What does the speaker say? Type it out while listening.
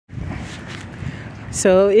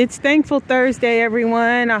So it's Thankful Thursday,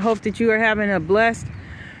 everyone. I hope that you are having a blessed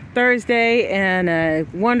Thursday and a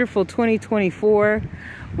wonderful 2024.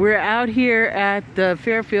 We're out here at the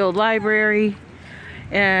Fairfield Library,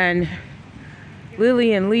 and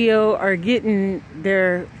Lily and Leo are getting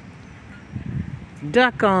their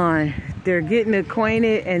duck on. They're getting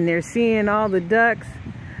acquainted and they're seeing all the ducks.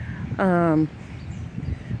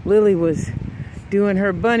 Lily was doing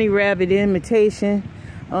her bunny rabbit imitation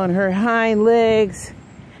on her hind legs,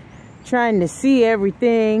 trying to see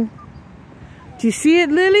everything. Do you see it,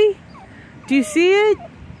 Lily? Do you see it?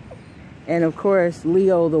 And of course,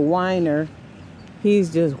 Leo the whiner,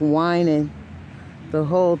 he's just whining the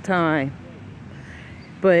whole time.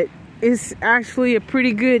 But it's actually a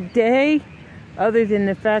pretty good day, other than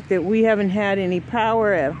the fact that we haven't had any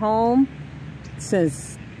power at home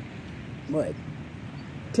since, what,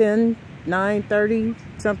 9:30,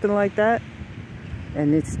 something like that.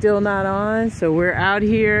 And it's still not on, so we're out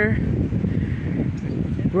here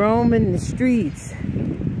roaming the streets,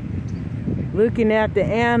 looking at the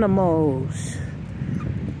animals.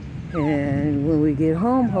 And when we get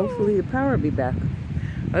home, hopefully the power will be back.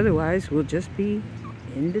 Otherwise, we'll just be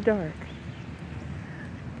in the dark.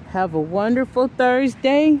 Have a wonderful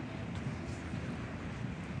Thursday.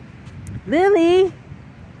 Lily!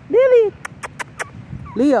 Lily!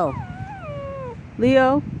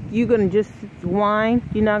 Leo, you gonna just whine?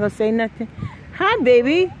 You're not gonna say nothing? Hi,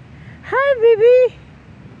 baby. Hi, baby.